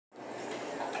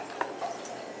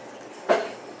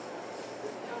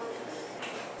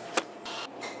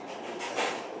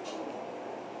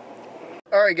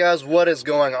Alright guys, what is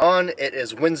going on? It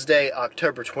is Wednesday,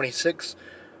 October 26th.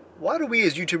 Why do we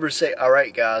as YouTubers say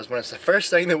alright guys when it's the first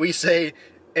thing that we say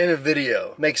in a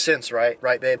video? Makes sense, right?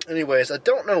 Right, babe? Anyways, I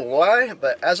don't know why,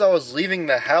 but as I was leaving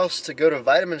the house to go to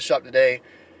Vitamin Shop today,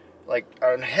 I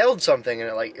inhaled something and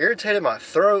it irritated my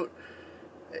throat.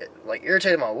 It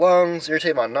irritated my lungs,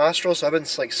 irritated my nostrils, so I've been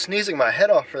sneezing my head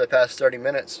off for the past 30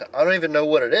 minutes. I don't even know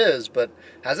what it is, but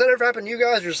has that ever happened to you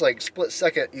guys? You're just split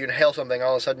second, you inhale something,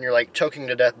 all of a sudden you're choking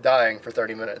to death, dying for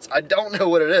 30 minutes. I don't know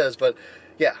what it is, but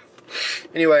yeah.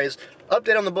 Anyways,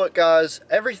 update on the book, guys.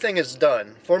 Everything is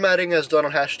done. Formatting is done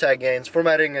on Hashtag Gains.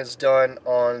 Formatting is done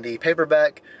on the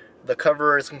paperback. The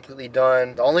cover is completely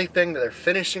done. The only thing that they're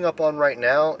finishing up on right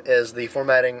now is the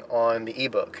formatting on the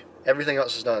ebook. Everything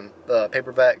else is done. The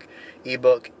paperback,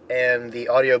 ebook, and the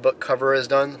audiobook cover is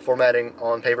done. Formatting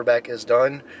on paperback is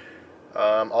done.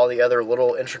 All the other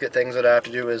little intricate things that I have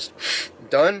to do is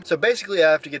done. So basically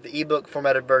I have to get the ebook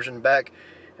formatted version back,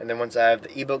 and then once I have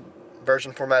the ebook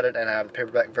version formatted and I have the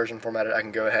paperback version formatted, I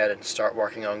can go ahead and start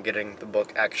working on getting the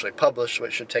book actually published,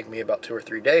 which should take me about 2 or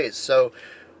 3 days. So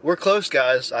we're close,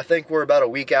 guys. I think we're about a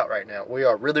week out right now. We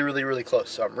are really close,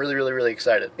 so I'm really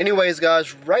excited. Anyways,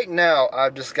 guys, right now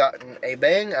I've just gotten a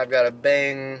Bang. I've got a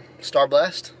Bang Star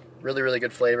Blast. Really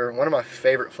good flavor. One of my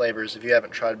favorite flavors. If you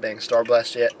haven't tried Bang Star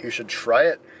Blast yet, you should try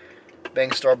it.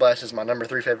 Bang Star Blast is my number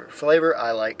 3 favorite flavor. I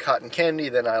like cotton candy,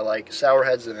 then I like Sour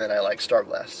Heads, and then I like Star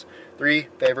Blast. 3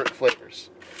 favorite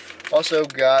flavors. Also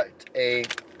got a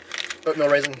oatmeal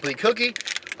raisin complete cookie.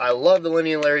 I love the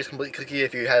Lenny and Larry's complete cookie.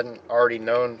 If you hadn't already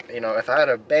known, if I had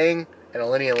a Bang and a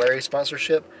Lenny and Larry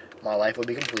sponsorship, my life would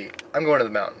be complete. I'm going to the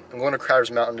mountain. I'm going to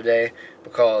Crowder's Mountain today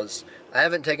because I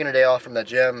haven't taken a day off from the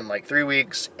gym in 3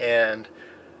 weeks, and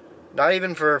not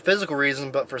even for physical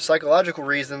reasons, but for psychological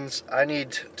reasons, I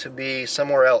need to be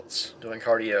somewhere else doing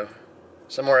cardio.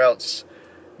 Somewhere else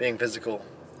being physical.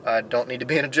 I don't need to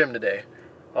be in a gym today.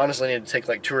 Honestly, I need to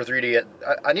take 2 or 3 days.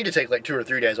 I need to take 2 or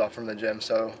 3 days off from the gym,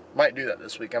 so might do that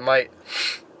this week. I might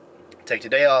take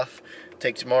today off,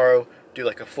 take tomorrow, do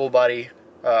a full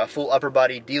upper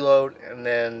body deload, and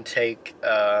then take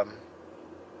the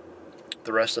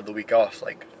rest of the week off,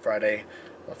 Friday,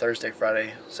 Thursday,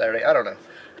 Friday, Saturday. I don't know.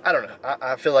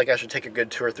 I feel like I should take a good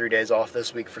 2 or 3 days off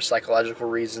this week for psychological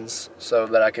reasons so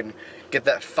that I can get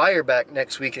that fire back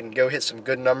next week and go hit some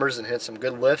good numbers and hit some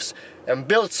good lifts and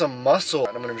build some muscle.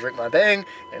 And I'm going to drink my Bang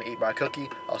and eat my cookie.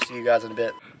 I'll see you guys in a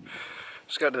bit.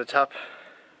 Just got to the top.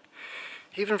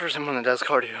 Even for someone that does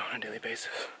cardio on a daily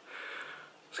basis,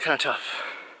 it's kind of tough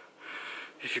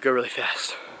if you go really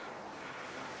fast.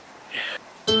 Yeah.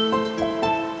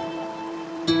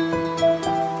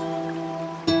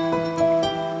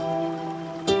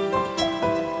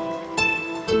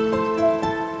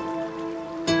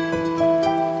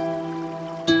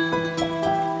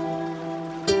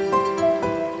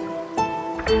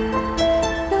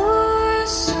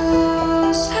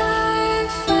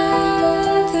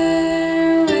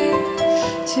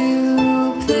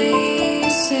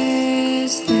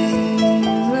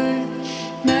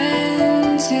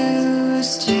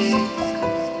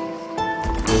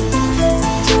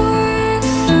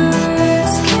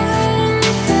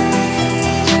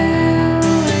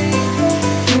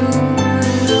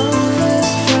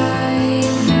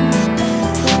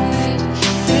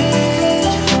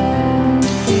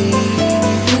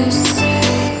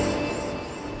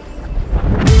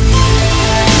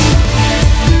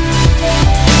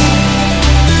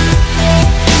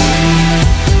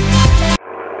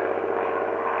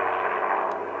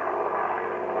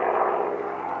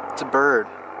 It's a bird.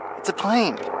 It's a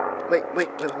plane. Wait.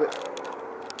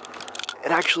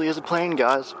 It actually is a plane,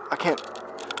 guys.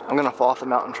 I'm gonna fall off the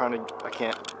mountain I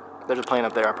can't. There's a plane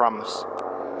up there, I promise.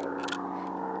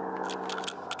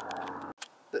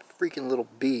 That freaking little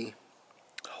bee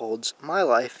holds my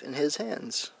life in his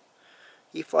hands.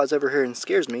 He flies over here and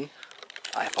scares me.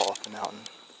 I fall off the mountain.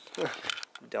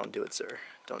 Don't do it, sir.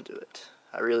 Don't do it.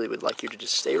 I really would like you to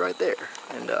just stay right there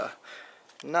and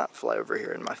not fly over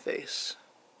here in my face.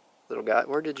 Little guy,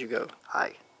 where did you go?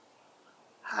 Hi.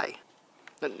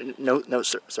 No,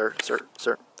 sir. I'm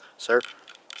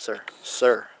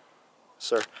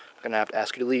gonna have to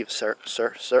ask you to leave, sir.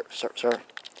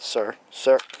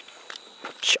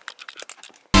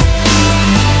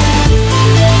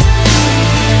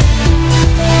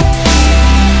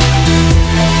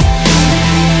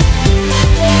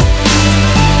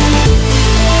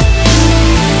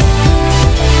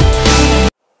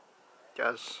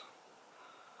 Guys,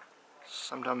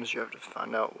 sometimes you have to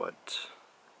find out what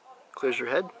clears your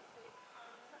head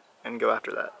and go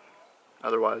after that.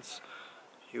 Otherwise,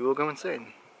 you will go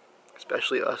insane.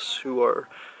 Especially us who are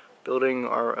building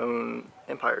our own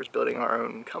empires, building our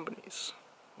own companies.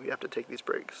 We have to take these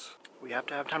breaks. We have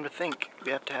to have time to think.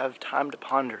 We have to have time to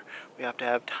ponder. We have to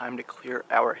have time to clear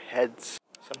our heads.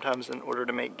 Sometimes in order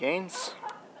to make gains,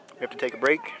 we have to take a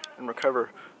break and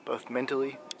recover both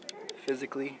mentally,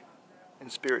 physically,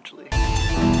 and spiritually.